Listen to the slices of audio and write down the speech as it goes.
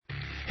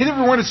Hey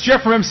everyone, it's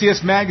Jeff from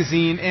MCS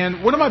Magazine,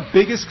 and one of my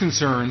biggest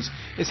concerns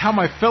is how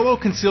my fellow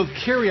concealed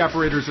carry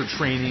operators are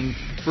training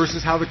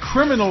versus how the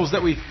criminals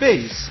that we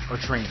face are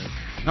training.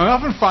 Now, I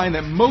often find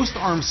that most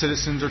armed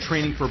citizens are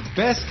training for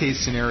best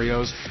case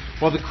scenarios,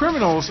 while the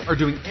criminals are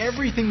doing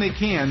everything they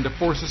can to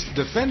force us to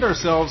defend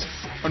ourselves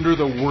under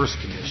the worst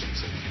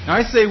conditions. Now,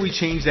 I say we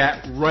change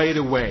that right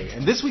away,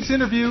 and this week's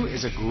interview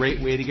is a great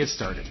way to get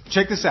started.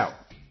 Check this out.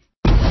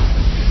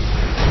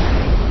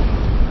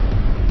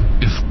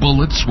 If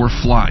bullets were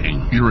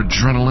flying, your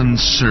adrenaline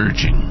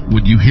surging,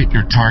 would you hit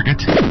your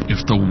target?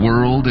 If the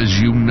world as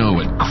you know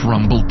it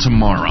crumbled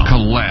tomorrow,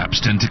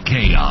 collapsed into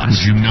chaos,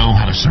 would you know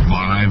how to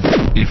survive?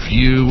 If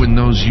you and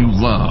those you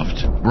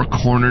loved were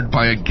cornered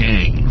by a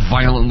gang,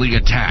 violently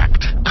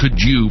attacked, could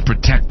you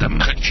protect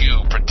them? Could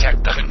you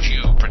protect them? Could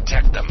you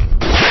protect them?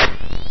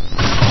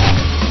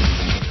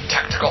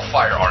 Tactical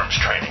firearms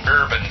training,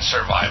 urban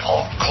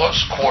survival,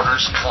 close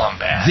quarters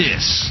combat.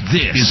 This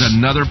is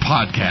another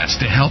podcast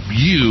to help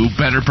you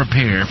better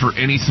prepare for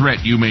any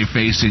threat you may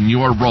face in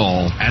your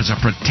role as a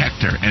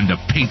protector and a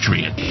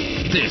patriot.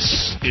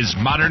 This is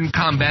Modern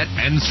Combat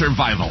and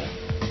Survival.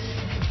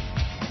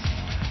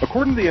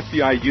 According to the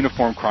FBI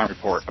Uniform Crime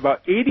Report,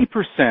 about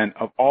 80%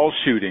 of all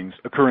shootings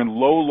occur in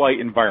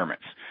low-light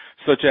environments,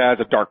 such as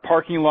a dark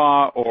parking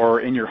lot or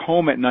in your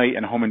home at night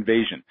and a home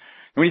invasion.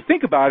 And when you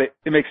think about it,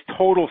 it makes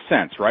total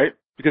sense, right?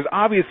 Because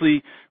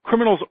obviously,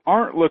 criminals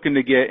aren't looking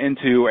to get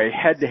into a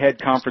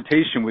head-to-head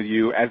confrontation with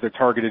you as their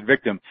targeted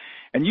victim.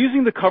 And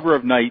using the cover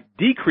of night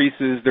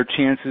decreases their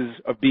chances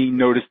of being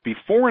noticed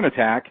before an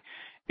attack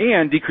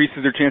and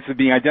decreases their chances of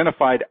being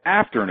identified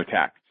after an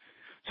attack.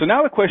 So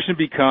now the question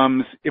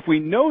becomes, if we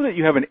know that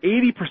you have an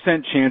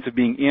 80% chance of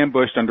being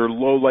ambushed under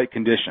low-light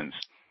conditions,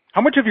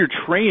 how much of your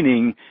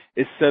training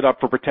is set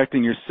up for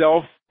protecting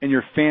yourself and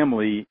your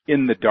family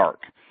in the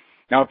dark?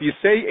 Now, if you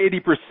say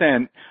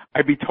 80%,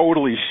 I'd be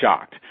totally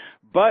shocked.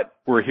 But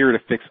we're here to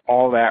fix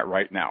all that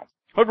right now.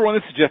 Hello, everyone.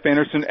 This is Jeff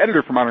Anderson,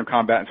 editor for Modern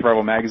Combat and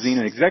Survival Magazine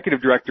and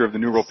executive director of the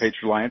New World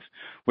Patriot Alliance,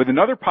 with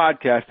another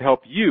podcast to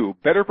help you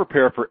better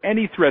prepare for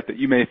any threat that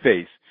you may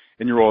face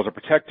in your role as a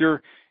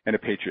protector and a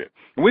patriot.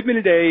 And with me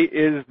today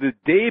is the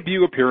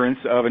debut appearance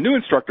of a new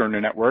instructor on the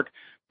network.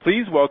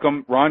 Please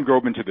welcome Ron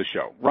Grobman to the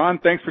show. Ron,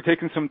 thanks for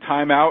taking some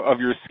time out of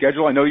your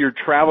schedule. I know you're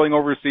traveling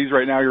overseas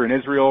right now. You're in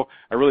Israel.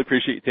 I really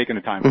appreciate you taking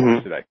the time for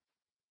us today.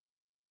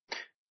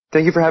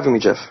 Thank you for having me,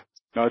 Jeff.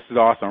 No, this is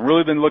awesome. I've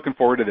really been looking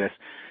forward to this.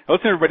 Now,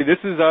 listen, everybody, this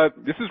is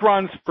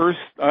Ron's first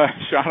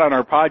shot on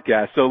our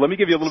podcast. So let me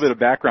give you a little bit of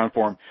background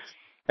for him.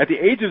 At the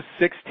age of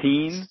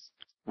 16,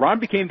 Ron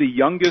became the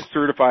youngest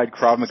certified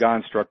Krav Maga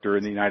instructor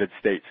in the United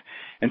States.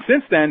 And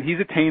since then, he's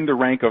attained the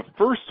rank of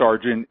first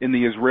sergeant in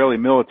the Israeli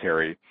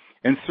military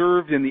and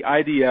served in the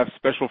IDF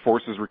Special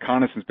Forces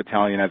Reconnaissance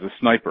Battalion as a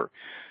sniper.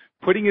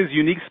 Putting his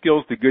unique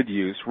skills to good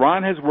use,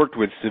 Ron has worked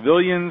with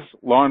civilians,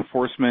 law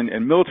enforcement,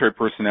 and military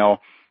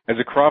personnel as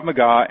a Krav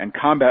Maga and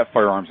combat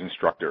firearms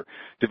instructor,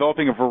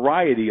 developing a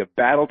variety of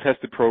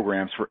battle-tested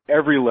programs for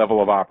every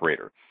level of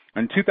operator.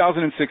 In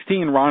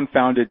 2016, Ron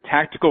founded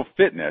Tactical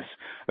Fitness,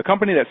 a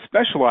company that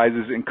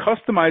specializes in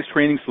customized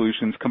training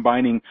solutions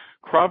combining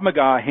Krav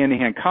Maga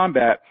hand-to-hand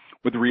combat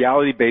with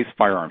reality-based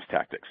firearms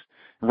tactics.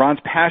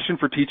 Ron's passion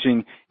for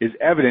teaching is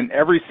evident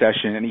every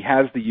session, and he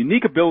has the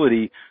unique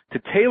ability to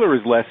tailor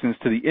his lessons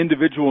to the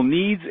individual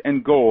needs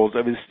and goals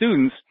of his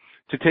students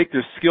to take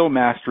their skill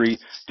mastery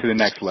to the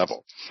next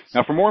level.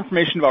 Now, for more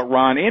information about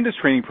Ron and his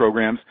training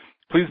programs,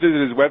 please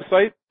visit his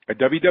website at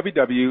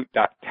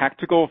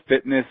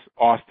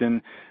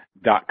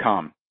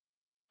www.tacticalfitnessaustin.com.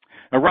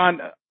 Now, Ron,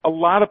 a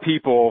lot of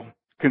people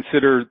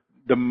consider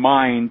the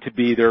mind to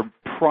be their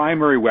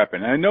primary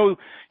weapon. And I know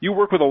you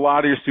work with a lot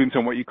of your students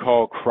on what you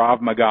call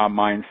Krav Maga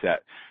mindset.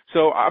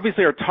 So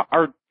obviously our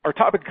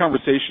topic of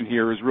conversation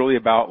here is really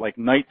about like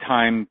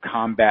nighttime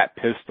combat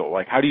pistol.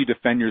 Like how do you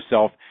defend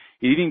yourself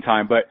evening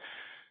time? But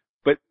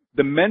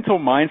the mental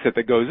mindset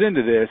that goes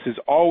into this is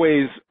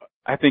always,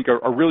 I think,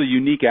 a really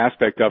unique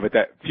aspect of it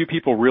that few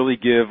people really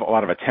give a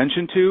lot of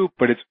attention to,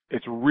 but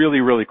it's really,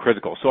 really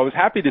critical. So I was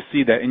happy to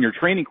see that in your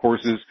training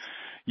courses,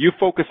 you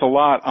focus a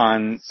lot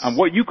on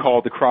what you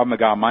call the Krav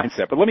Maga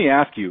mindset. But let me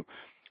ask you,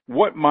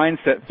 what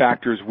mindset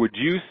factors would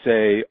you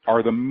say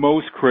are the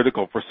most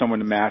critical for someone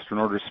to master in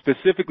order to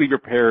specifically be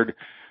prepared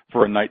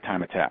for a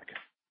nighttime attack?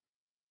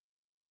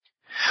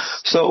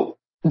 So,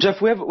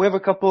 Jeff, we have a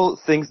couple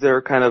things that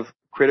are kind of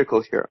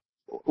critical here.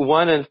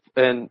 One and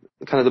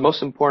kind of the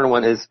most important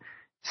one is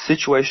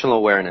situational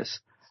awareness.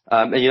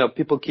 And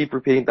people keep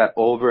repeating that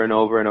over and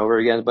over and over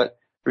again, but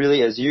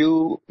really, as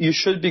you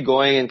should be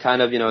going in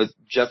kind of,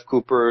 Jeff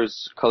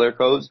Cooper's color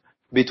codes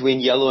between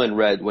yellow and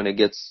red when it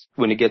gets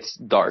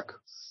dark.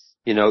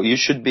 You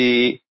should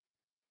be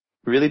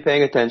really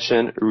paying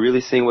attention,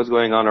 really seeing what's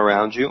going on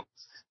around you.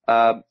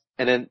 And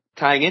then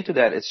tying into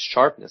that is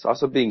sharpness,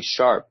 also being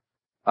sharp,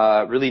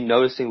 really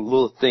noticing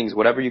little things,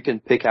 whatever you can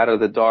pick out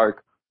of the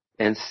dark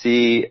and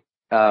see,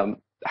 how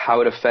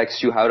it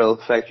affects you, how it'll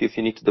affect you if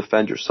you need to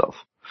defend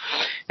yourself.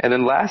 And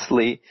then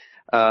lastly,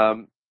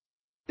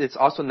 it's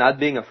also not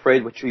being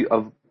afraid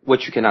of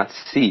what you cannot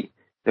see.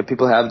 that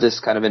people have this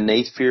kind of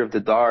innate fear of the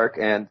dark,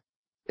 and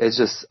it's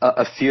just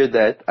a fear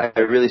that I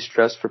really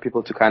stress for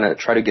people to kind of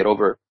try to get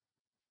over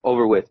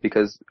with,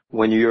 because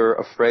when you're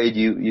afraid,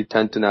 you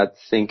tend to not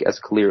think as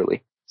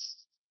clearly.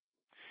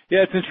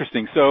 Yeah, it's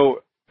interesting.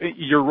 So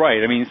you're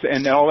right. I mean,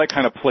 and all that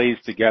kind of plays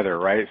together,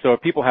 right? So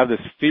if people have this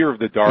fear of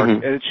the dark,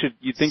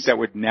 you'd think that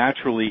would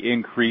naturally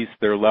increase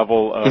their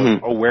level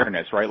of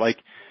awareness, right? Like,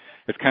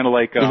 it's kind of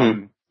like,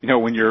 you know,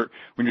 when you're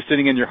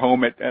sitting in your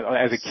home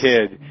as a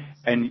kid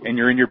and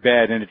you're in your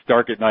bed and it's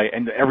dark at night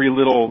and every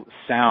little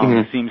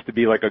sound seems to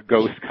be like a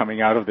ghost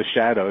coming out of the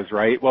shadows,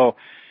 right? Well,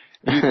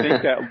 you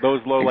think that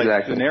those low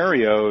light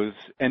scenarios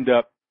can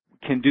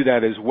do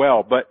that as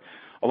well, but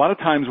a lot of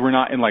times we're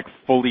not in like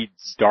fully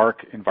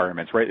dark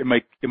environments, right? It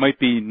might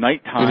be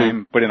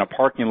nighttime, but in a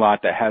parking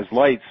lot that has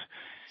lights.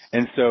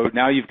 And so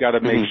now you've got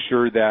to make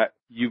sure that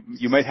you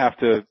might have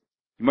to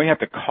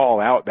call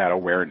out that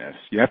awareness.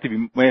 You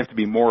might have to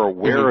be more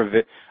aware of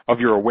it, of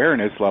your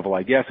awareness level,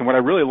 I guess. And what I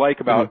really like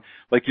about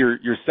like your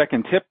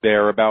second tip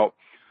there about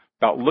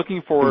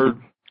looking for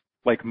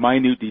like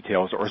minute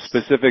details or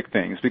specific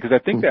things, because I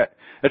think that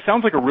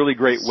sounds like a really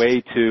great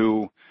way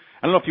to,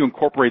 I don't know if you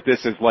incorporate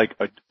this as like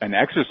an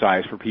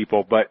exercise for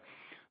people, but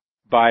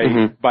by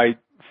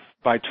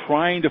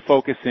trying to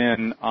focus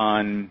in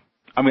on,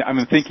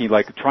 I'm thinking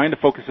like trying to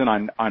focus in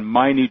on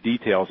minute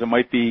details. It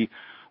might be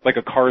like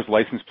a car's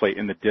license plate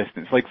in the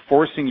distance, like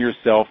forcing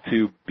yourself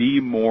to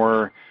be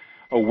more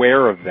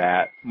aware of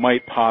that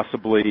might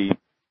possibly,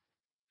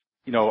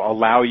 you know,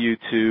 allow you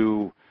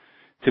to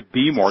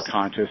be more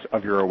conscious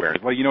of your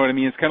awareness. Like, you know what I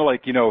mean? It's kind of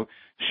like, you know,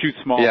 shoot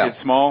small, hit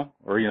small,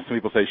 or, you know, some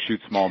people say shoot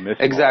small, miss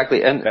small.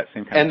 Exactly. And that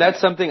same kind of that's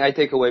something I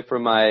take away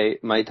from my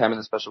time in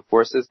the Special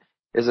Forces,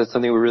 is that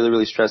something we really,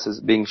 really stress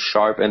is being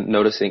sharp and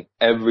noticing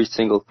every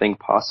single thing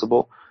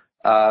possible,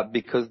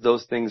 because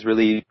those things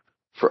really,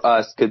 for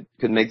us, could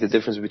make the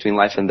difference between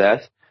life and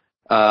death.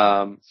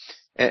 And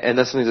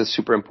that's something that's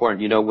super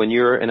important. You know, when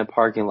you're in a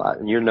parking lot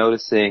and you're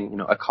noticing, you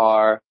know, a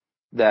car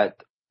that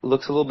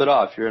looks a little bit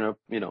off, you're in a,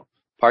 you know,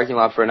 parking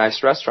lot for a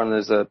nice restaurant and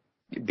there's a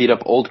beat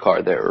up old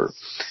car there or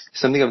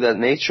something of that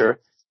nature,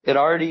 it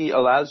already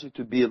allows you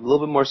to be a little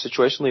bit more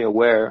situationally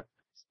aware,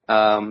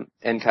 and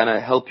kind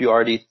of help you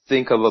already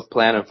think of a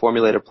plan and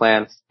formulate a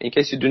plan in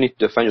case you do need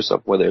to defend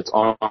yourself, whether it's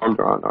armed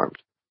or unarmed.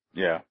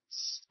 Yeah.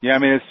 Yeah, I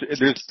mean,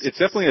 it's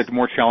definitely a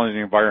more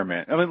challenging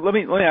environment. I mean, let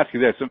me ask you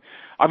this.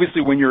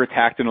 Obviously, when you're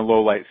attacked in a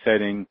low light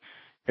setting,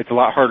 it's a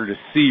lot harder to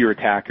see your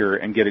attacker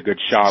and get a good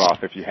shot off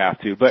if you have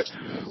to. But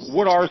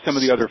what are some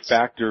of the other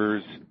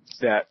factors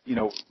that, you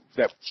know,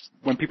 that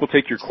when people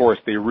take your course,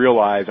 they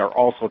realize are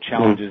also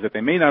challenges that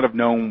they may not have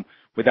known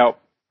without,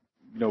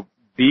 you know,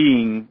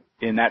 being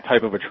in that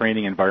type of a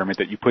training environment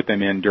that you put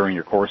them in during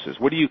your courses?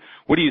 What do you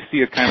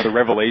see as kind of the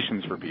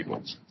revelations for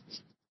people?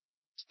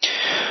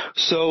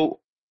 So,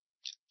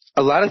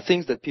 a lot of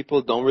things that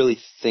people don't really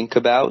think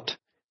about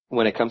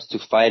when it comes to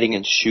fighting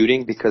and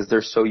shooting, because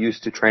they're so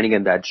used to training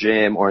in that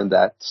gym or in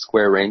that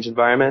square range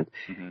environment,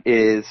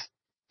 is,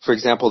 for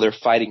example, their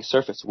fighting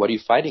surface. What are you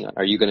fighting on?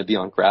 Are you going to be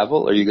on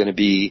gravel? Are you going to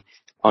be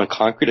on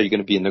concrete? Are you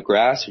going to be in the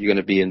grass? Are you going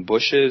to be in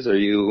bushes? Are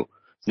you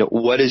know,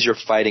 what is your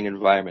fighting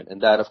environment?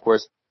 And that, of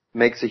course,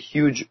 makes a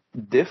huge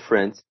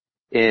difference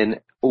in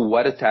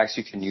what attacks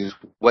you can use,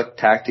 what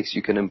tactics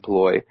you can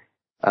employ,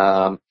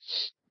 and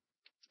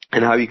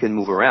how you can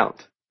move around.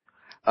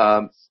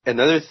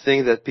 Another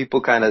thing that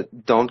people kind of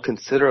don't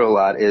consider a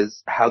lot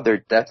is how their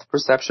depth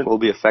perception will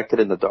be affected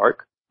in the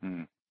dark.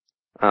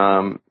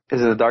 Because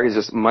in the dark, it's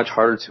just much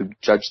harder to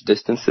judge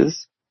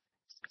distances.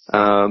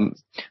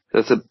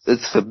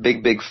 It's a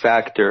big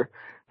factor.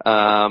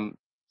 And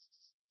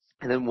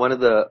then one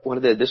of the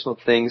additional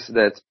things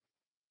that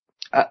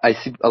I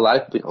see a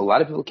lot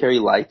of people carry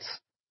lights,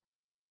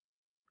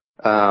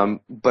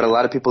 but a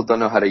lot of people don't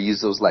know how to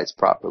use those lights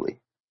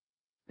properly.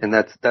 And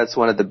that's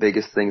one of the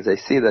biggest things I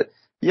see, that,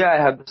 yeah,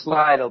 I have this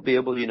light, I'll be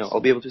able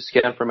to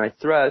scan for my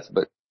threats,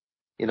 but,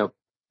 you know,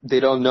 they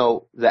don't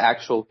know the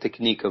actual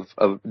technique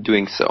of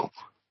doing so.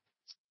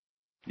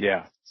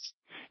 Yeah.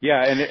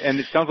 Yeah, and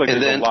it sounds like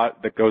there's a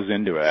lot that goes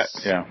into it.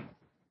 Yeah.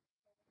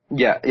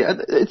 Yeah.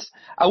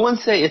 I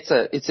wouldn't say it's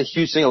a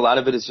huge thing. A lot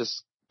of it is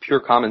just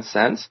pure common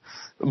sense,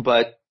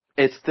 but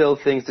it's still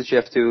things that you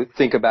have to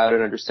think about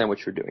and understand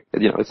what you're doing.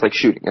 You know, it's like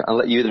shooting.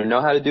 You either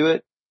know how to do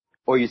it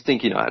or you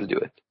think you know how to do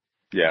it.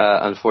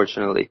 Yeah.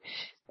 Unfortunately.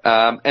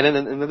 And then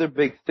another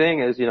big thing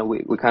is, you know,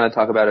 we kind of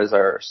talk about as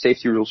our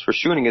safety rules for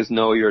shooting is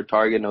know your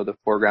target, know the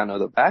foreground, know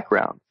the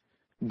background.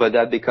 But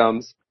that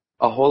becomes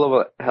a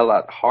whole hell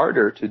lot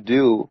harder to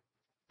do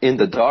in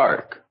the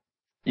dark.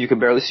 You can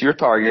barely see your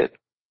target,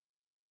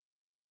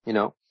 you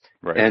know,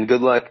 and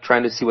good luck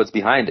trying to see what's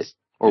behind it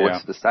or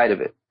what's to the side of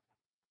it.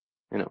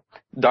 You know,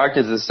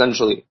 darkness is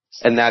essentially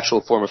a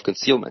natural form of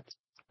concealment.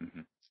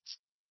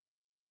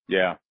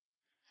 Yeah.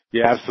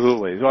 Yeah,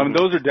 absolutely. So, I mean,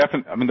 those are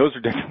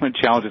definitely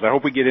challenges. I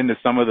hope we get into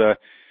some of the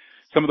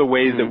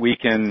ways that we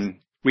can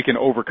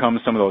overcome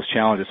some of those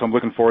challenges. So I'm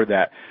looking forward to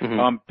that.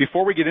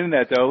 Before we get into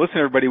that, though, listen,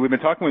 everybody, we've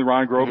been talking with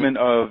Ron Grobman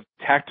of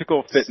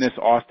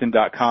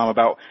TacticalFitnessAustin.com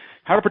about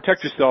how to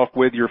protect yourself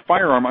with your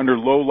firearm under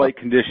low light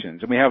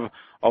conditions. And we have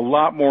a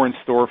lot more in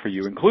store for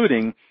you,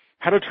 including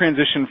how to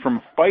transition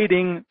from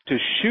fighting to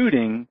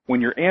shooting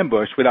when you're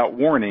ambushed without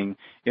warning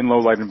in low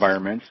light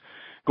environments,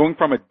 going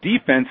from a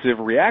defensive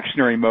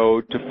reactionary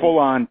mode to full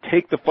on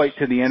take the fight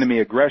to the enemy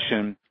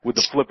aggression with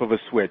the flip of a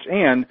switch,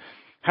 and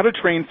how to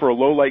train for a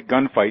low light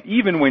gunfight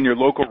even when your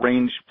local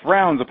range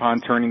frowns upon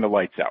turning the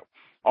lights out.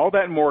 All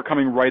that and more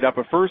coming right up,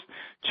 but first,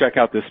 check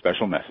out this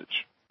special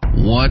message.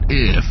 What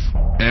if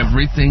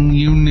everything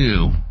you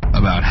knew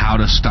about how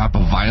to stop a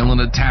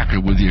violent attacker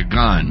with your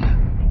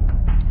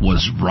gun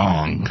was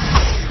wrong?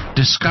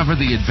 Discover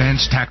the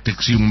advanced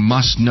tactics you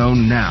must know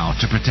now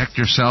to protect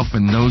yourself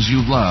and those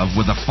you love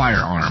with a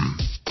firearm.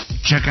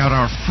 Check out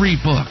our free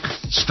book,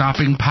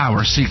 Stopping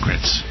Power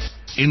Secrets.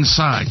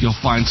 Inside, you'll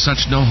find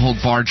such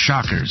no-hold-barred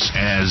shockers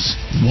as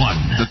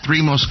 1. The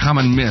 3 most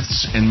common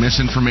myths and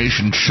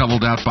misinformation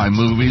shoveled out by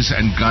movies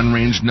and gun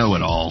range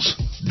know-it-alls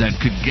that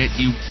could get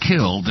you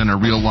killed in a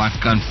real-life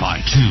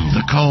gunfight. 2.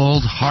 The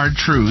cold, hard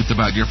truth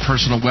about your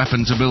personal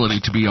weapon's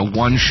ability to be a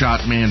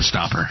one-shot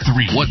man-stopper.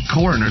 3. What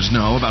coroners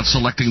know about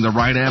selecting the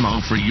right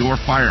ammo for your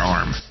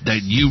firearm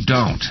that you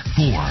don't.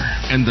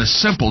 4. And the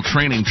simple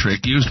training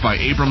trick used by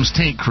Abrams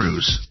tank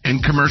crews and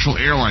commercial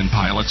airline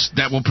pilots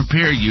that will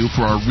prepare you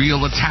for a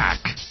real attack,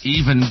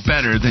 even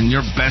better than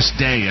your best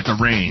day at the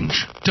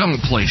range.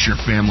 Don't place your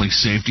family's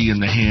safety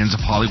in the hands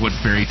of Hollywood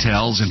fairy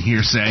tales and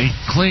hearsay.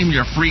 Claim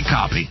your free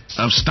copy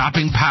of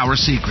Stopping Power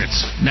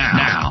Secrets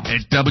now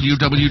at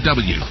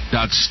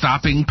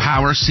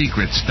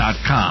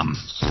www.stoppingpowersecrets.com.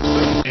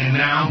 And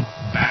now,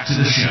 back to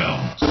the show.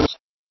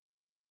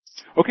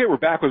 Okay, we're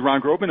back with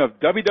Ron Grobman of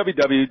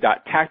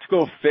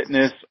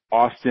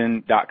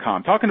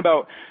www.tacticalfitnessaustin.com, talking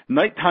about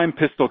nighttime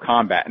pistol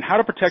combat and how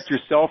to protect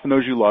yourself and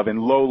those you love in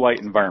low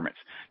light environments.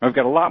 Now, we've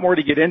got a lot more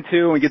to get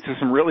into, and we get to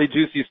some really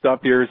juicy stuff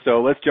here,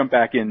 so let's jump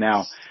back in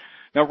now.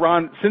 Now,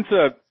 Ron, since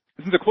a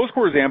close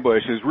quarters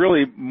ambush is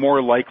really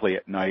more likely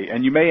at night,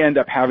 and you may end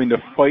up having to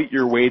fight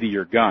your way to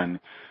your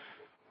gun,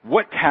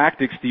 what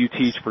tactics do you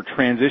teach for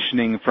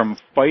transitioning from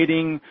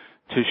fighting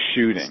to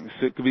shooting?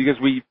 So, because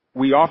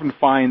we often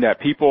find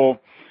that people,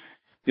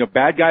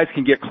 bad guys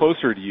can get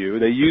closer to you.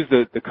 They use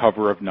the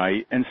cover of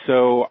night. And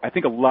so I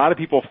think a lot of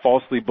people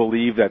falsely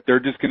believe that they're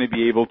just going to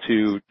be able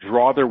to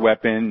draw their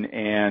weapon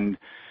and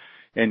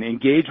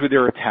engage with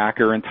their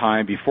attacker in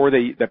time before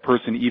that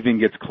person even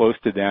gets close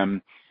to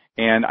them.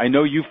 And I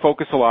know you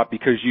focus a lot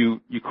because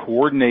you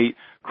coordinate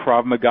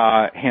Krav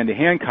Maga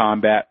hand-to-hand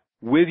combat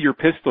with your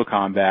pistol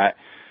combat.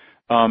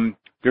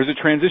 There's a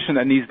transition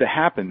that needs to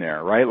happen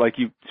there, right? Like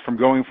from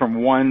going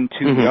from one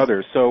to the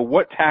other. So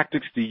what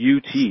tactics do you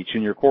teach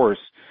in your course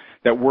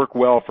that work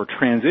well for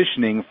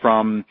transitioning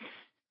from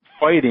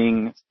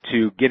fighting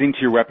to getting to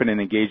your weapon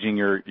and engaging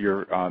your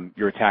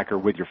attacker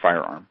with your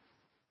firearm?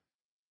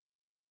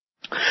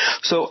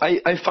 So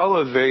I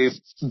follow a very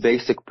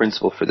basic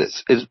principle for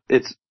this.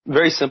 It's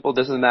very simple.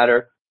 Doesn't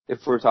matter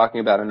if we're talking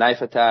about a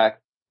knife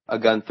attack, a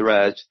gun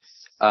threat,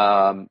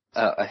 a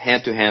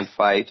hand-to-hand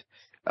fight.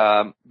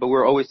 But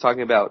we're always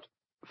talking about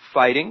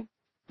fighting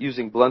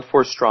using blunt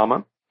force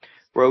trauma.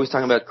 We're always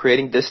talking about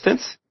creating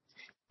distance,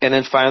 and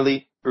then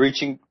finally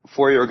reaching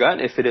for your gun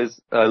if it is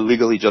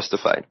legally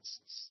justified.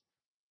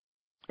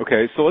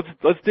 Okay, so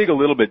let's dig a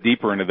little bit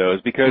deeper into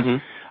those because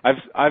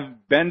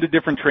I've been to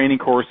different training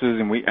courses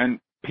and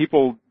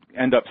people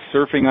end up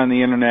surfing on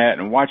the internet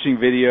and watching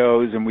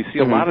videos, and we see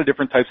a lot of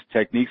different types of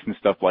techniques and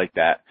stuff like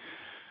that.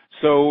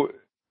 So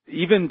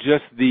even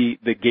just the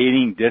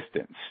gating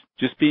distance,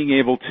 just being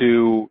able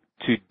to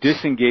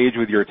disengage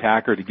with your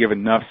attacker to give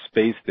enough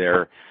space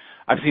there.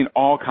 I've seen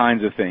all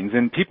kinds of things,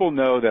 and people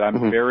know that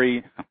I'm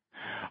very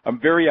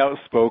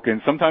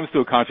outspoken, sometimes to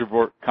a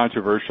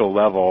controversial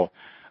level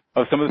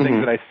of some of the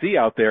things that I see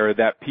out there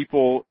that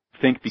people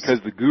think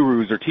because the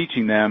gurus are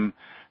teaching them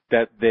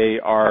that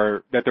they're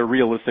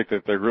realistic,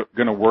 that they're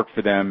going to work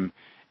for them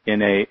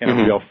in a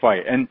real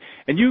fight. And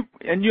you,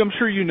 I'm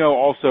sure you know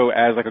also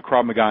as like a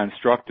Krav Maga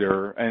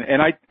instructor,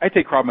 and I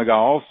take Krav Maga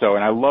also,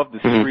 and I love the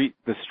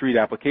street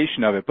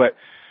application of it. But,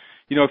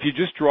 if you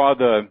just draw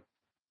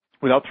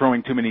without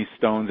throwing too many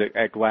stones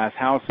at glass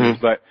houses,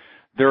 but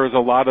there is a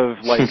lot of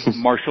like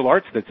martial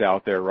arts that's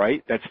out there,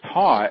 right? That's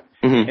taught,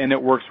 and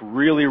it works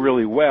really,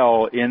 really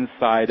well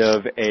inside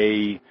of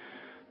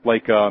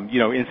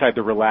inside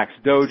the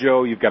relaxed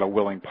dojo. You've got a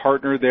willing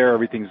partner there.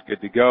 Everything's good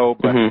to go.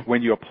 But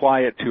when you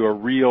apply it to a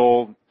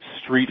real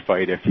street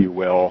fight, if you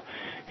will,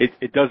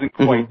 it doesn't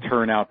quite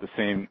turn out the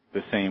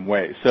same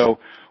way. So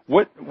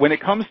when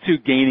it comes to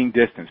gaining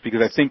distance,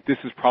 because I think this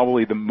is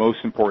probably the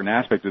most important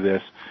aspect of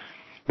this,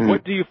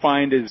 what do you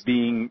find is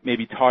being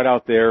maybe taught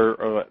out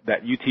there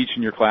that you teach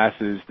in your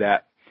classes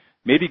that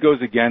maybe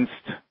goes against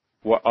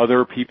what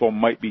other people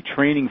might be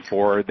training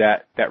for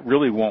that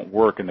really won't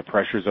work in the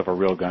pressures of a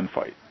real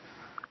gunfight?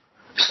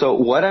 So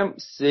what I'm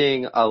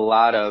seeing a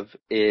lot of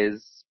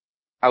is,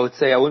 I would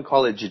say I wouldn't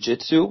call it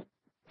jiu-jitsu.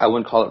 I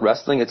wouldn't call it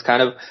wrestling. It's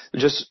kind of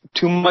just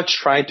too much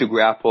trying to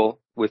grapple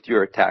with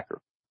your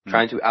attacker,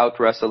 trying to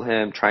out-wrestle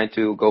him, trying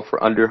to go for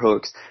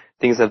underhooks,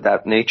 things of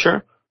that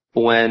nature,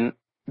 when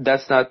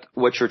that's not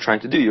what you're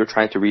trying to do. You're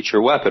trying to reach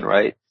your weapon,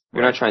 right?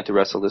 You're not trying to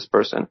wrestle this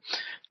person.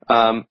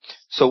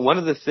 So one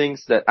of the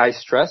things that I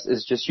stress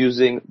is just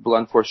using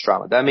blunt force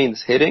trauma. That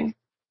means hitting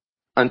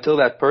until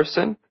that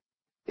person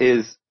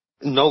is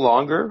no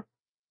longer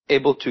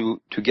able to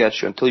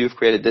get you, until you've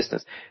created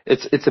distance.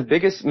 It's the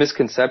biggest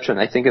misconception,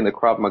 I think, in the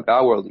Krav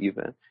Maga world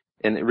even,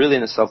 and really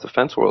in the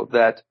self-defense world,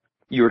 that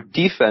your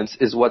defense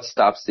is what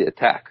stops the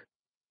attack.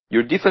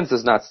 Your defense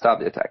does not stop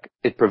the attack.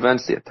 It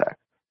prevents the attack.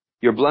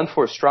 Your blunt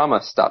force trauma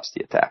stops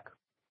the attack.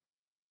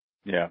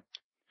 Yeah.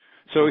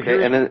 So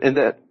okay, and in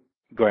that,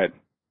 go ahead.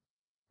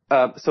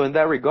 So in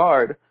that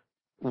regard,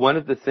 one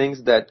of the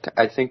things that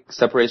I think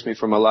separates me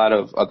from a lot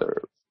of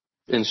other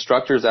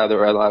instructors out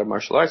there, a lot of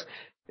martial arts,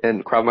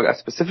 and Krav Maga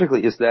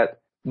specifically, is that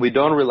we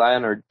don't rely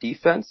on our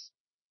defense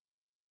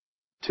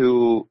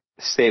to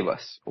save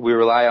us. We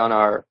rely on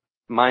our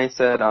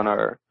mindset, on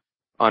our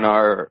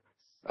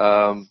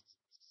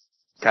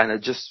kind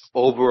of just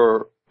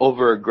over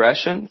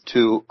aggression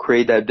to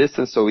create that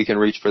distance so we can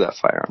reach for that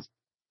firearm.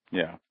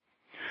 Yeah.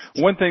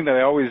 One thing that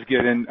I always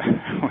get in,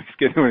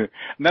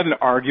 not an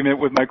argument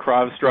with my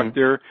Krav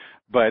instructor,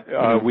 but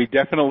we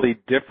definitely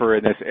differ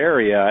in this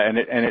area, and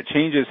it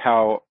changes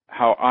how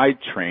I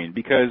train,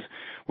 because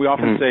we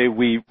often say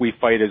we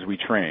fight as we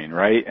train,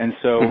 right? And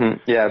so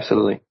yeah,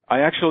 absolutely. I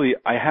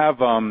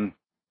have a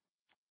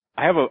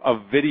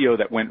video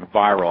that went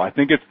viral. I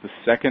think it's the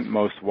second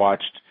most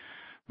watched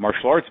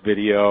martial arts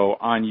video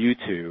on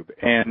YouTube,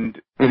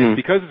 and it's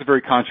because it's a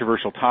very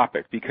controversial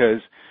topic,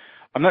 because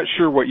I'm not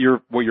sure what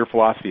your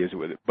philosophy is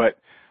with it, but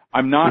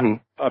I'm not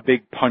a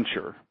big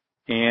puncher,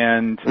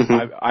 and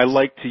I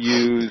like to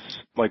use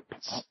like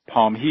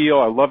palm heel.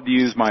 I love to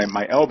use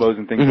my elbows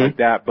and things like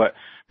that, but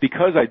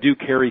because I do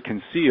carry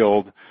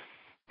concealed,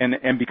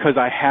 and because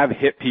I have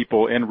hit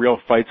people in real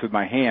fights with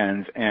my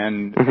hands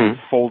and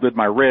folded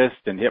my wrist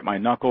and hit my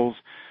knuckles,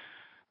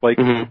 like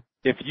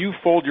if you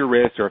fold your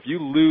wrist, or if you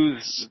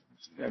lose,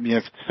 I mean,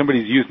 if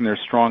somebody's using their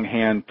strong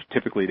hand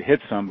typically to hit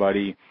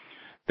somebody,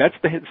 that's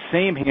the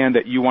same hand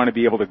that you want to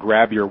be able to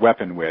grab your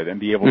weapon with and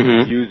be able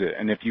to use it.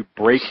 And if you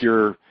break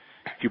your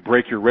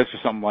wrist or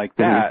something like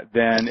that,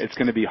 then it's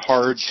going to be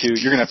hard you're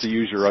going to have to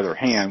use your other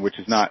hand, which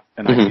is not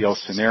an ideal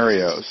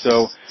scenario.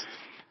 So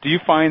do you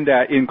find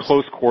that in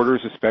close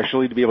quarters,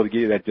 especially to be able to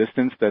get you that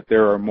distance, that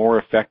there are more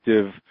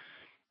effective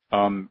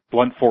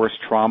blunt force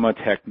trauma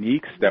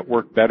techniques that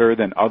work better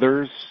than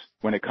others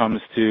when it comes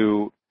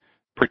to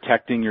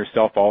protecting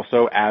yourself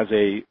also as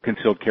a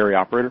concealed carry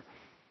operator?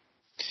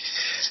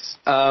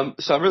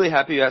 So I'm really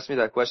happy you asked me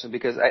that question,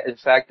 because in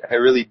fact, I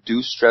really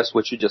do stress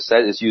what you just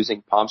said, is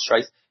using palm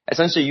strikes,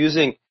 essentially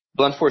using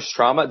blunt force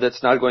trauma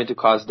that's not going to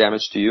cause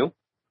damage to you,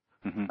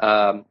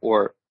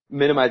 or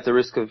minimize the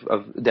risk of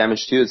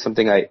damage to you. It's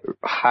something I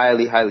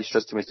highly, highly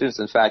stress to my students.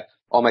 In fact,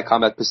 all my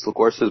combat pistol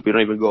courses, we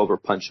don't even go over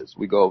punches.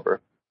 We go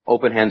over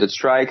open-handed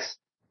strikes,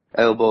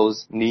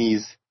 elbows,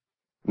 knees,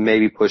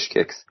 maybe push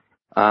kicks.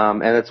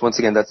 And that's, once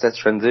again, that's that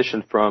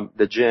transition from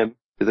the gym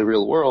to the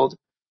real world.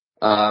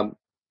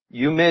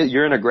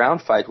 You're in a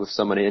ground fight with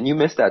somebody and you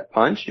miss that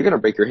punch, you're going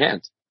to break your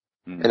hand.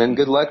 And then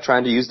good luck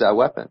trying to use that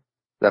weapon,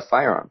 that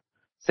firearm.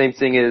 Same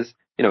thing is,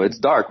 it's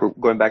dark. We're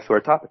going back to our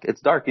topic. It's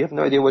dark. You have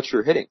no idea what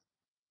you're hitting.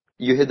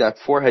 You hit that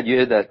forehead, you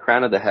hit that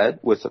crown of the head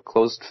with a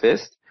closed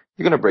fist,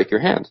 you're going to break your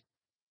hand.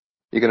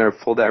 You're going to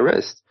fold that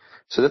wrist.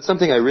 So that's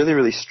something I really,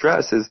 really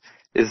stress,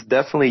 is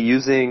definitely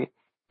using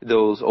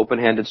those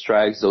open-handed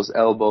strikes, those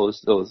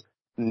elbows, those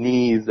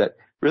knees that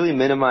really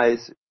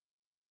minimize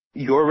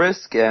your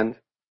risk and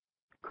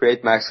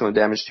create maximum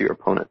damage to your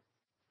opponent.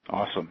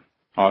 Awesome.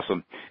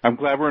 I'm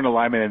glad we're in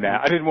alignment in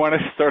that. I didn't want to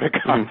start a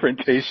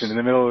confrontation in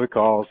the middle of the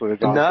call, so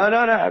it's awesome. No,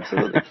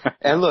 absolutely.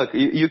 And look,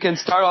 you can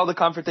start all the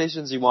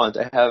confrontations you want.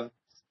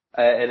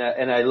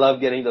 And I love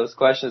getting those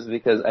questions,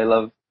 because I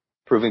love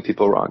proving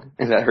people wrong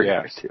in that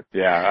regard too.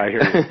 Yeah, I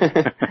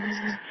hear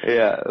you.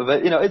 Yeah,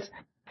 but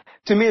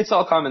to me, it's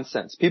all common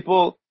sense.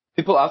 People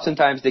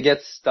oftentimes, they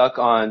get stuck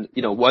on,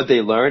 what they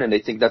learn, and they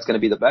think that's going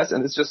to be the best,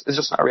 and it's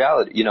just not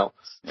reality.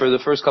 For the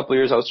first couple of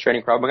years I was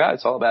training Krav Maga,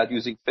 it's all about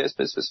using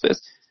fist.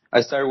 I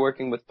started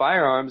working with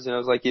firearms, and I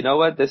was like, you know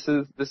what, this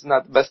is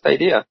not the best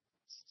idea.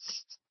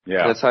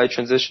 Yeah. And that's how I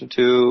transitioned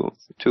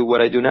to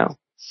what I do now.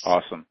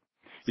 Awesome.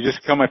 You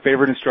just become my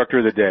favorite instructor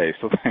of the day,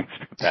 so thanks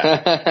for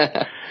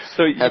that.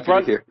 So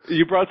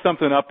you brought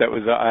something up that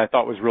I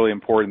thought was really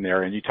important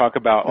there, and you talk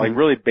about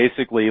really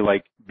basically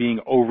being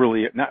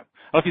overly, not,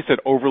 I don't know if you said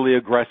overly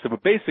aggressive,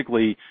 but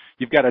basically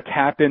you've got to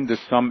tap into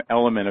some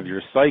element of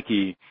your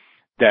psyche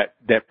that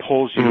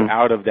pulls you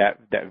out of that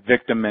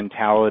victim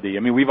mentality.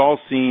 I mean, we've all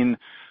seen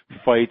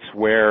fights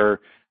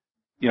where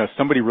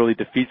somebody really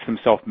defeats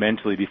themselves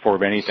mentally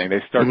before anything.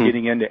 They start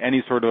getting into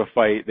any sort of a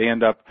fight. They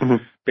end up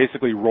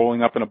basically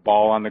rolling up in a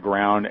ball on the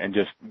ground and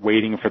just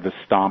waiting for the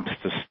stomps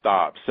to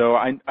stop. So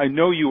I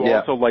know you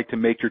also like to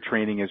make your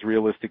training as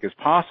realistic as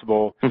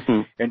possible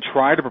and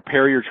try to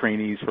prepare your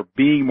trainees for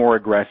being more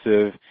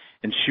aggressive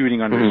and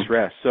shooting under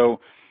stress.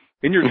 So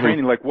in your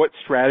training, what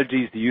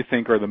strategies do you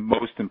think are the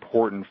most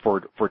important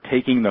for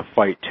taking the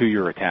fight to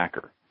your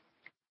attacker?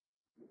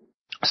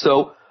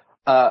 So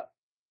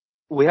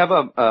We have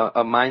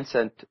a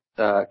mindset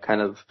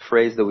kind of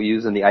phrase that we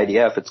use in the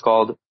IDF. It's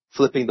called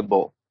flipping the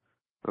bowl.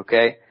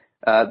 Okay,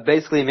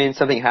 basically means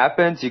something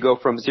happens, you go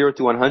from 0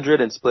 to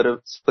 100 and split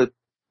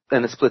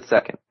in a split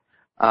second.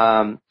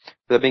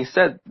 That being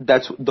said,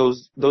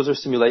 those are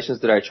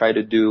simulations that I try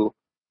to do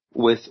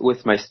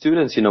with my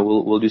students. You know,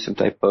 we'll do some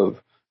type of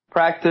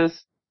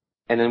practice,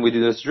 and then we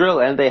do this drill,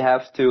 and they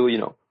have to, you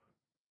know,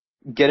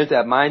 get into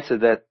that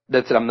mindset that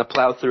that's it, I'm gonna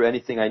plow through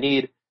anything I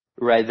need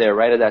right there,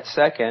 right at that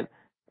second.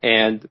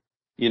 And,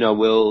 you know,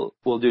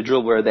 we'll do a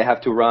drill where they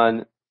have to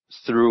run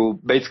through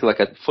basically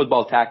like a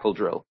football tackle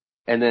drill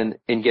and then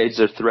engage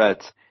their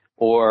threats.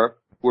 Or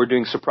we're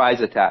doing surprise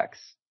attacks.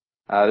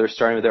 They're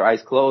starting with their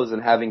eyes closed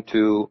and having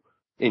to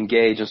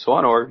engage and so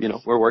on. Or, you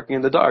know, we're working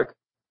in the dark.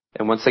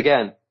 And once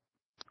again,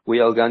 we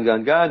yell gun,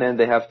 gun, gun, and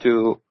they have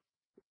to,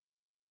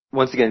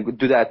 once again,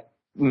 do that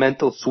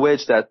mental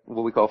switch, that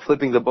what we call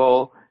flipping the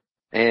bowl,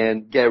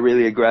 and get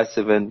really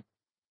aggressive and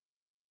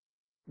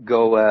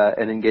go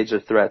and engage their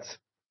threats.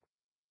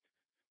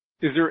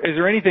 Is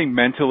there anything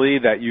mentally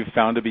that you've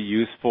found to be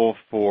useful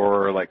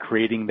for like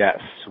creating that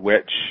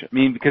switch? I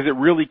mean, because it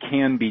really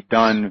can be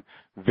done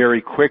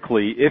very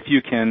quickly if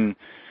you can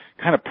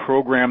kind of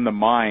program the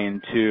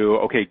mind to,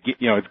 okay,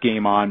 you know, it's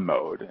game on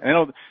mode.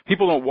 And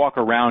people don't walk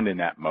around in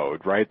that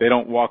mode, right? They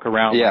don't walk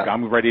around like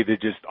I'm ready to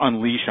just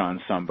unleash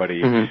on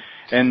somebody.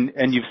 Mm-hmm.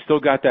 And you've still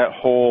got that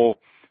whole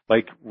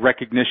like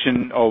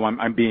recognition, oh,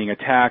 I'm being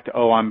attacked,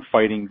 oh, I'm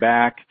fighting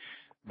back.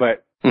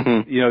 But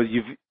you know,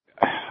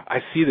 I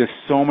see this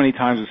so many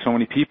times with so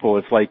many people.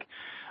 It's like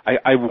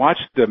I watch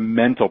the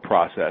mental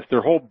process.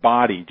 Their whole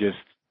body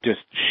just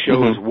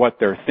shows what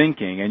they're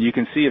thinking, and you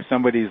can see if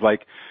somebody's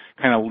like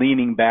kind of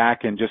leaning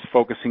back and just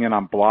focusing in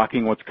on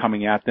blocking what's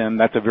coming at them.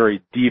 That's a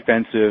very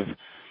defensive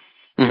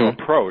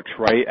approach,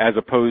 right? As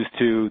opposed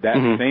to that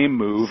same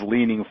move,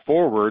 leaning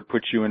forward,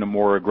 puts you in a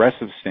more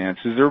aggressive stance.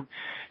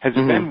 Has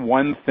there been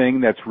one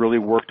thing that's really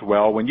worked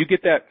well when you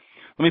get that?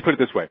 Let me put it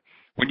this way: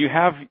 when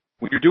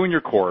you're doing your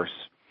course,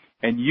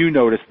 and you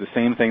notice the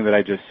same thing that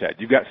I just said.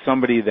 You've got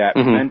somebody that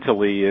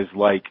mentally is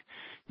like,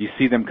 you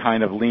see them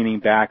kind of leaning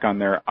back on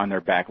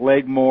their back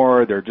leg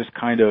more. They're just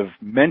kind of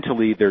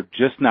mentally, they're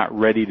just not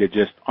ready to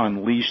just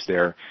unleash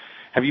there.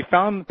 Have you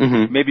found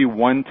maybe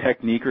one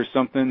technique or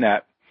something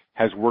that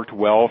has worked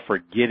well for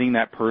getting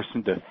that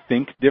person to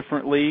think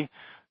differently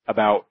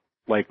about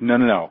like,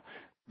 no,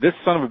 this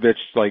son of a bitch,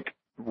 like,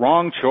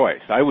 wrong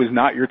choice. I was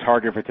not your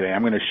target for today.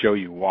 I'm going to show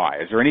you why.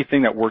 Is there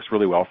anything that works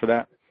really well for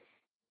that?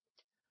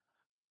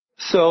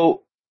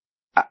 So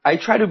I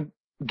try to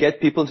get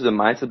people into the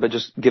mindset by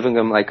just giving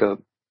them like a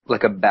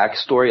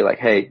backstory, like,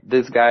 hey,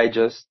 this guy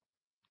just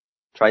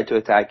tried to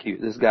attack you.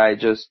 This guy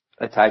just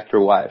attacked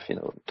your wife, you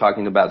know,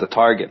 talking about the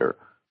target or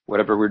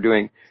whatever we're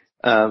doing,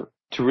 to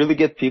really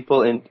get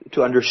people in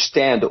to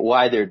understand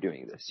why they're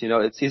doing this. You know,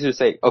 it's easier to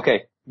say,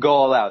 okay, go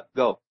all out,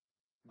 go.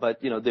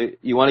 But, you know,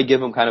 you want to give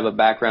them kind of a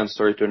background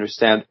story to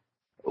understand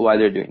why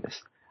they're doing this.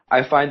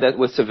 I find that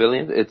with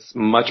civilians, it's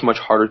much, much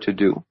harder to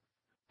do.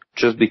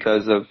 Just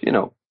because of, you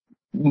know,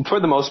 for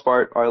the most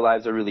part, our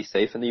lives are really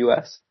safe in the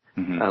U.S.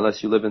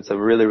 Unless you live in some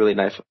really, really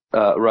nice,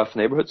 rough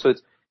neighborhoods. So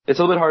it's a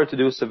little bit harder to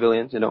do with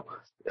civilians, you know.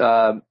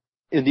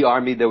 In the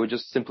Army, they would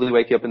just simply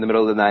wake you up in the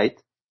middle of the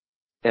night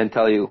and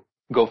tell you,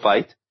 go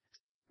fight.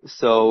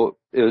 So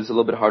it was a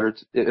little bit harder,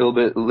 a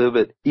little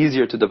bit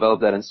easier to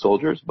develop that in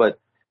soldiers. But,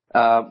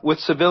 with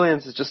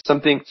civilians, it's just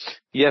something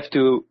you have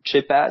to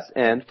chip at,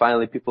 and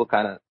finally people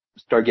kind of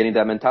start getting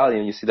that mentality,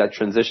 and you see that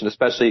transition,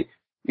 especially,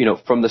 you know,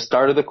 from the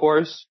start of the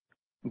course.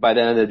 By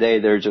the end of the day,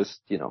 they're just,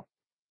 you know,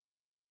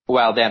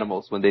 wild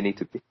animals when they need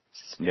to be.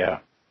 Yeah.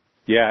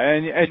 Yeah.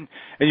 And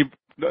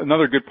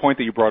another good point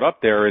that you brought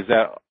up there is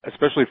that,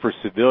 especially for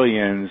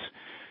civilians,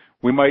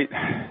 it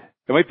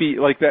might be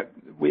like that.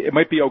 It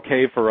might be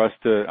okay for us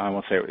to, I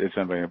won't say it's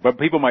somebody, but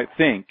people might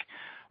think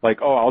like,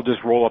 oh, I'll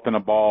just roll up in a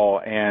ball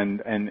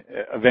and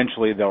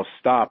eventually they'll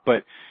stop.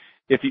 But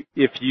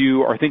if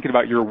you are thinking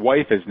about your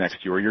wife is next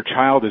to you or your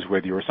child is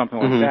with you or something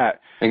like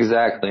that.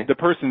 Exactly. The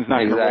person's not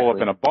going to roll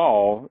up in a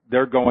ball.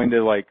 They're going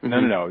to like,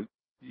 no,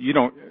 you're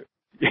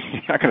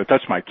not going to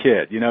touch my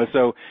kid, you know?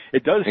 So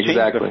it does change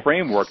the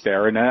framework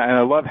there. And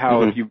I love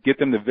how if you get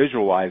them to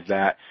visualize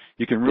that,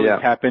 you can really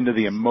tap into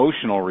the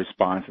emotional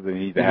response that they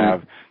need to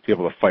have to be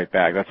able to fight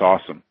back. That's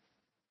awesome.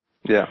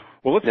 Yeah.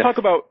 Well, let's talk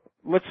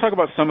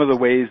about some of the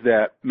ways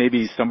that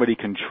maybe somebody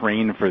can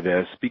train for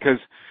this, because,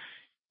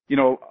 you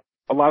know,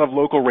 a lot of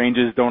local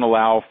ranges don't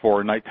allow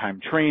for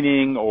nighttime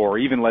training, or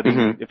even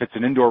letting, if it's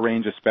an indoor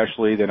range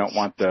especially, they don't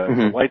want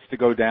the lights to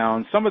go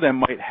down. Some of them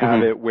might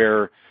have it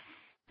where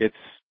it's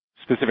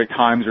specific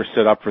times are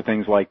set up for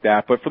things like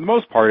that. But for the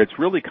most part, it's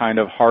really kind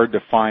of hard to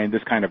find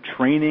this kind of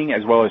training,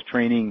 as well as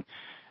training,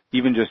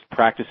 even just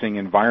practicing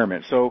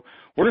environment. So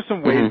what are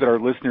some ways that our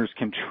listeners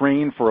can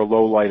train for a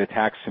low light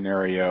attack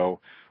scenario,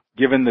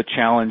 given the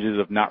challenges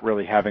of not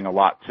really having a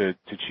lot to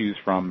choose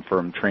from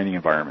training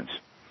environments?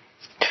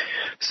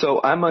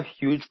 So I'm a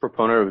huge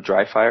proponent of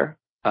dry fire.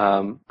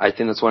 I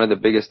think that's one of the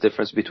biggest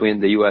difference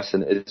between the U.S.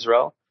 and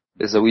Israel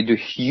is that we do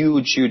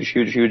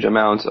huge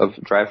amounts of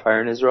dry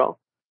fire in Israel,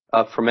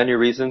 for many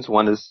reasons.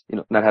 One is,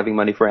 not having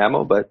money for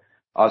ammo, but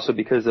also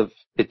because of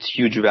its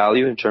huge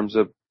value in terms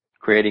of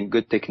creating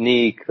good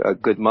technique,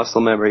 good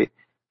muscle memory,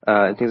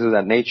 and things of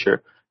that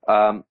nature.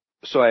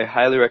 So I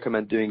highly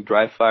recommend doing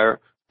dry fire.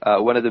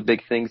 One of the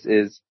big things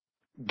is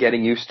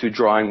getting used to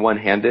drawing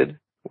one-handed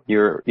when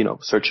you're,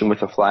 searching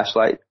with a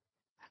flashlight.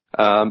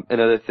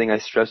 Another thing I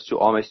stress to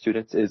all my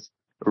students is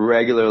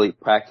regularly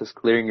practice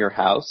clearing your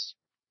house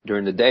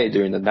during the day,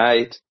 during the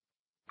night,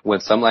 when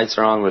some lights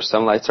are on, when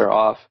some lights are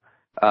off.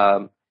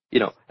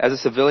 As a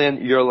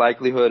civilian, your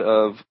likelihood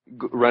of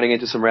running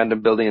into some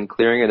random building and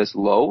clearing it is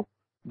low,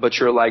 but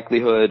your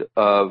likelihood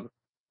of,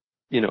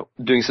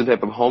 doing some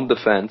type of home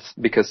defense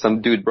because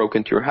some dude broke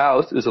into your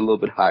house is a little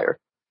bit higher,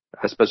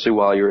 especially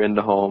while you're in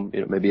the home,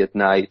 maybe at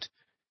night,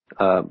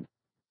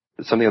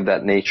 something of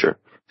that nature.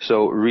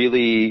 So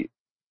really,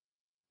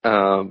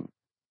 I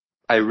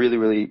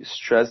really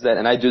stress that,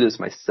 and I do this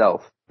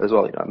myself as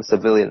well. I'm a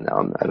civilian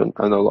now.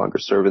 I no longer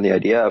serve in the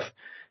IDF.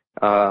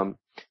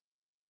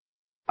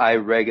 I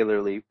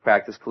regularly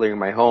practice clearing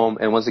my home,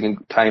 and once again,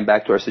 tying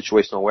back to our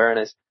situational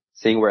awareness,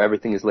 seeing where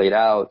everything is laid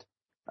out,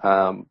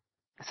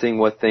 seeing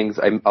what things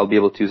I'll be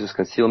able to use as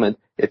concealment.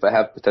 If I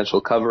have potential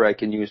cover, I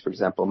can use, for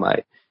example,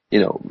 my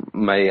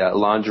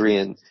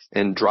laundry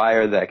and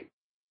dryer that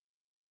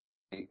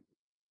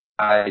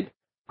I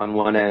on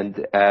one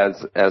end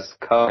as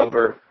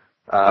cover.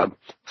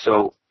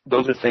 So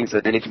those are things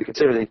that they need to be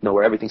considered. They need to know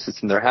where everything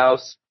sits in their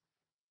house,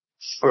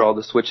 where all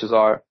the switches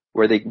are,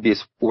 where they can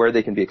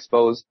be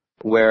exposed,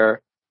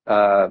 where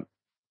are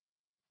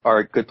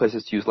good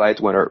places to use light,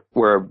 where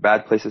are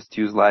bad places to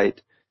use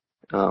light.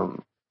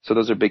 So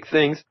those are big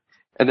things.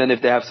 And then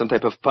if they have some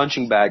type of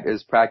punching bag,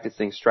 is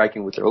practicing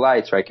striking with their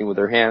light, striking with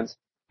their hands,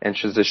 and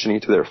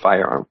transitioning to their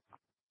firearm.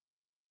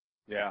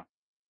 Yeah.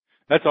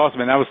 That's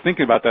awesome. And I was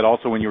thinking about that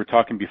also when you were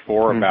talking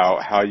before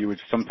about how you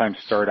would sometimes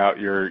start out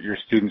your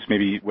students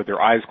maybe with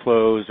their eyes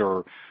closed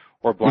or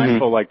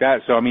blindfold like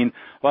that. So, I mean,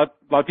 a lot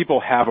of people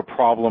have a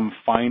problem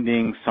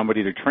finding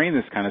somebody to train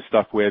this kind of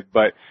stuff with,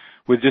 but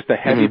with just a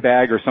heavy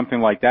bag or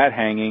something like that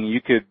hanging,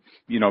 you could,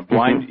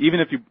 blind, even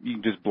if you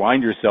just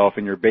blind yourself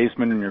in your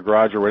basement, in your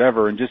garage or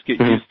whatever, and just get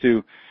used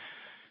to,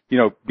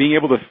 being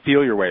able to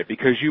feel your way,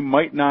 because you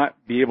might not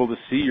be able to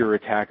see your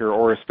attacker,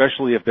 or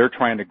especially if they're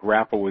trying to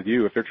grapple with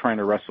you, if they're trying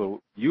to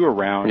wrestle you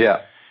around,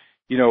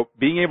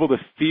 being able to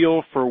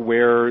feel for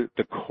where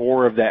the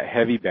core of that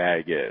heavy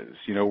bag is,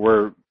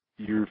 where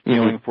you're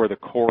feeling for the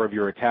core of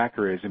your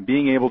attacker is, and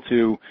being able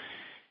to,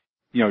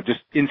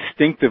 just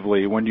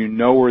instinctively, when you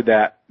know where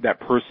that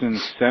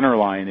person's center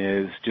line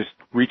is, just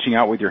reaching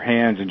out with your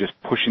hands and just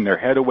pushing their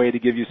head away to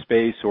give you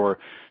space, or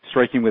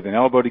striking with an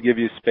elbow to give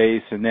you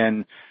space, and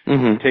then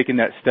taking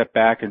that step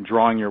back and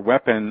drawing your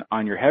weapon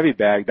on your heavy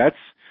bag. That's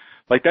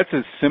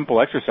a simple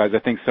exercise I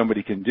think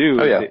somebody can do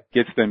that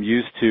gets them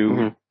used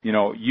to,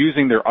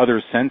 using their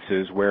other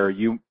senses where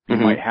you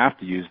might have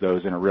to use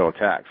those in a real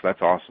attack. So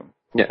that's awesome.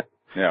 Yeah.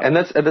 And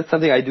that's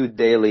something I do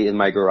daily in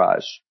my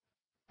garage.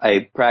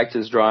 I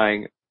practice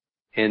drawing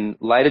in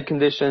lighted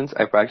conditions.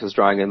 I practice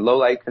drawing in low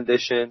light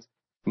conditions,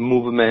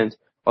 movement,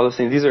 all those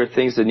things. These are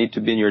things that need to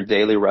be in your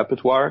daily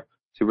repertoire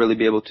to really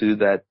be able to do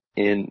that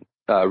in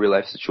a real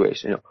life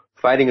situation.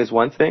 Fighting is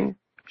one thing,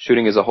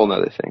 shooting is a whole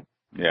other thing.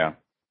 Yeah.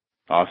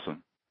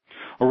 Awesome.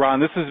 Well, Ron,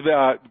 this is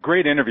a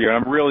great interview, and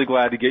I'm really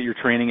glad to get your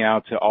training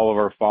out to all of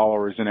our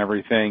followers and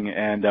everything,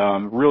 and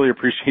really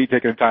appreciate you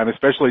taking the time,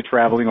 especially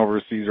traveling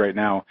overseas right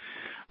now.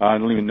 I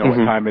don't even know what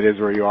time it is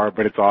where you are,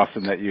 but it's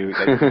awesome that you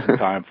took some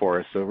time for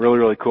us. So really,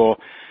 really cool.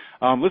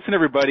 Listen,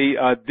 everybody,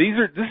 this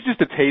is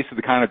just a taste of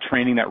the kind of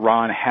training that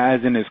Ron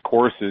has in his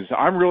courses.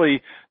 I'm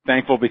really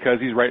thankful because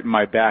he's right in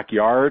my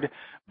backyard,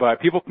 but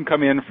people can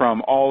come in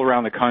from all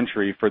around the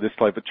country for this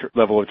type of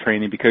level of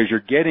training, because you're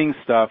getting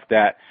stuff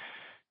that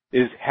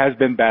has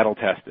been battle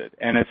tested,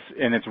 and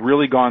it's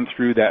really gone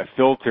through that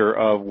filter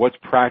of what's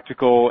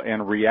practical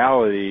and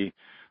reality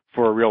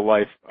for a real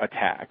life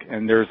attack.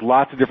 And there's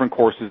lots of different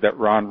courses that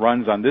Ron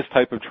runs on this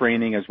type of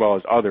training as well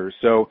as others.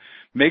 So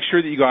make sure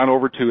that you go on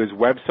over to his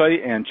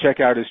website and check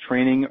out his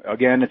training.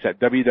 Again, it's at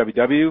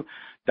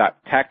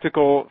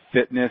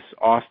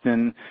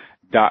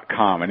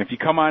www.tacticalfitnessaustin.com. And if you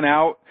come on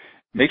out,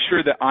 make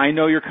sure that I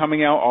know you're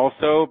coming out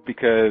also,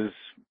 because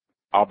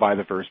I'll buy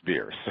the first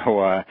beer.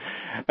 So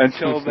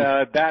until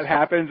that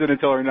happens, and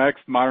until our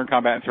next Modern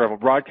Combat and Survival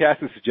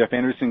broadcast, this is Jeff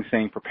Anderson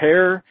saying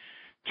prepare,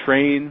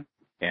 train,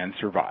 and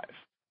survive.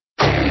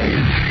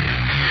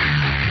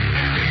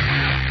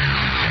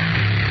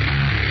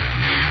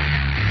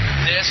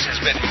 This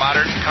has been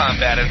Modern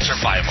Combat and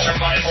Survival.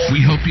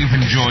 We hope you've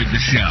enjoyed the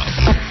show.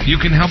 You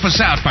can help us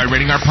out by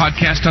rating our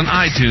podcast on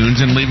iTunes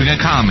and leaving a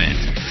comment.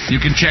 You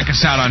can check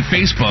us out on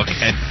Facebook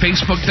at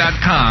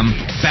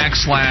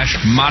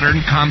facebook.com/Modern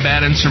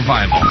Combat and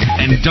Survival.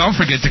 And don't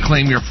forget to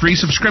claim your free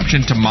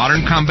subscription to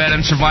Modern Combat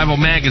and Survival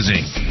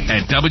magazine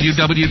at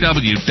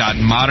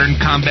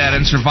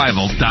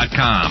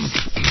www.moderncombatandsurvival.com.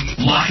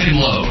 Lock and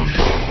load.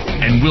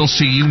 And we'll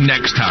see you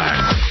next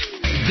time.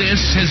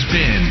 This has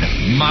been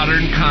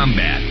Modern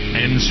Combat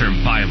and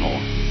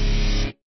survival.